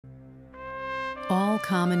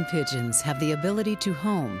common pigeons have the ability to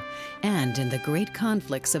home, and in the great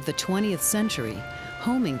conflicts of the 20th century,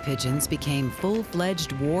 homing pigeons became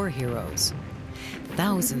full-fledged war heroes.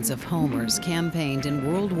 Thousands of homers campaigned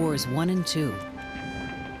in World Wars I and II.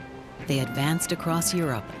 They advanced across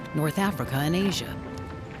Europe, North Africa, and Asia.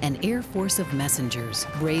 An air force of messengers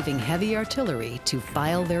braving heavy artillery to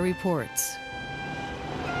file their reports.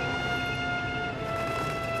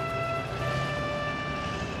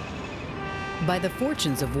 By the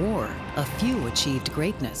fortunes of war, a few achieved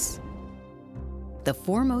greatness. The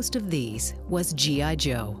foremost of these was G.I.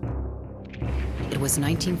 Joe. It was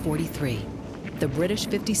 1943. The British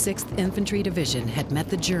 56th Infantry Division had met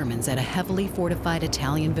the Germans at a heavily fortified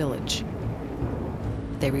Italian village.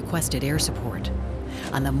 They requested air support.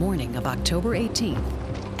 On the morning of October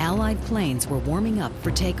 18th, Allied planes were warming up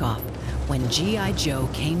for takeoff when G.I. Joe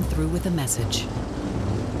came through with a message.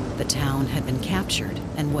 The town had been captured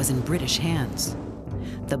and was in British hands.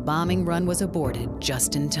 The bombing run was aborted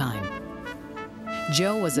just in time.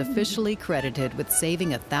 Joe was officially credited with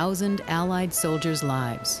saving 1,000 Allied soldiers'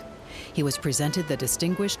 lives. He was presented the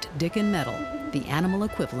Distinguished Dickin Medal, the animal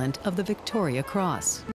equivalent of the Victoria Cross.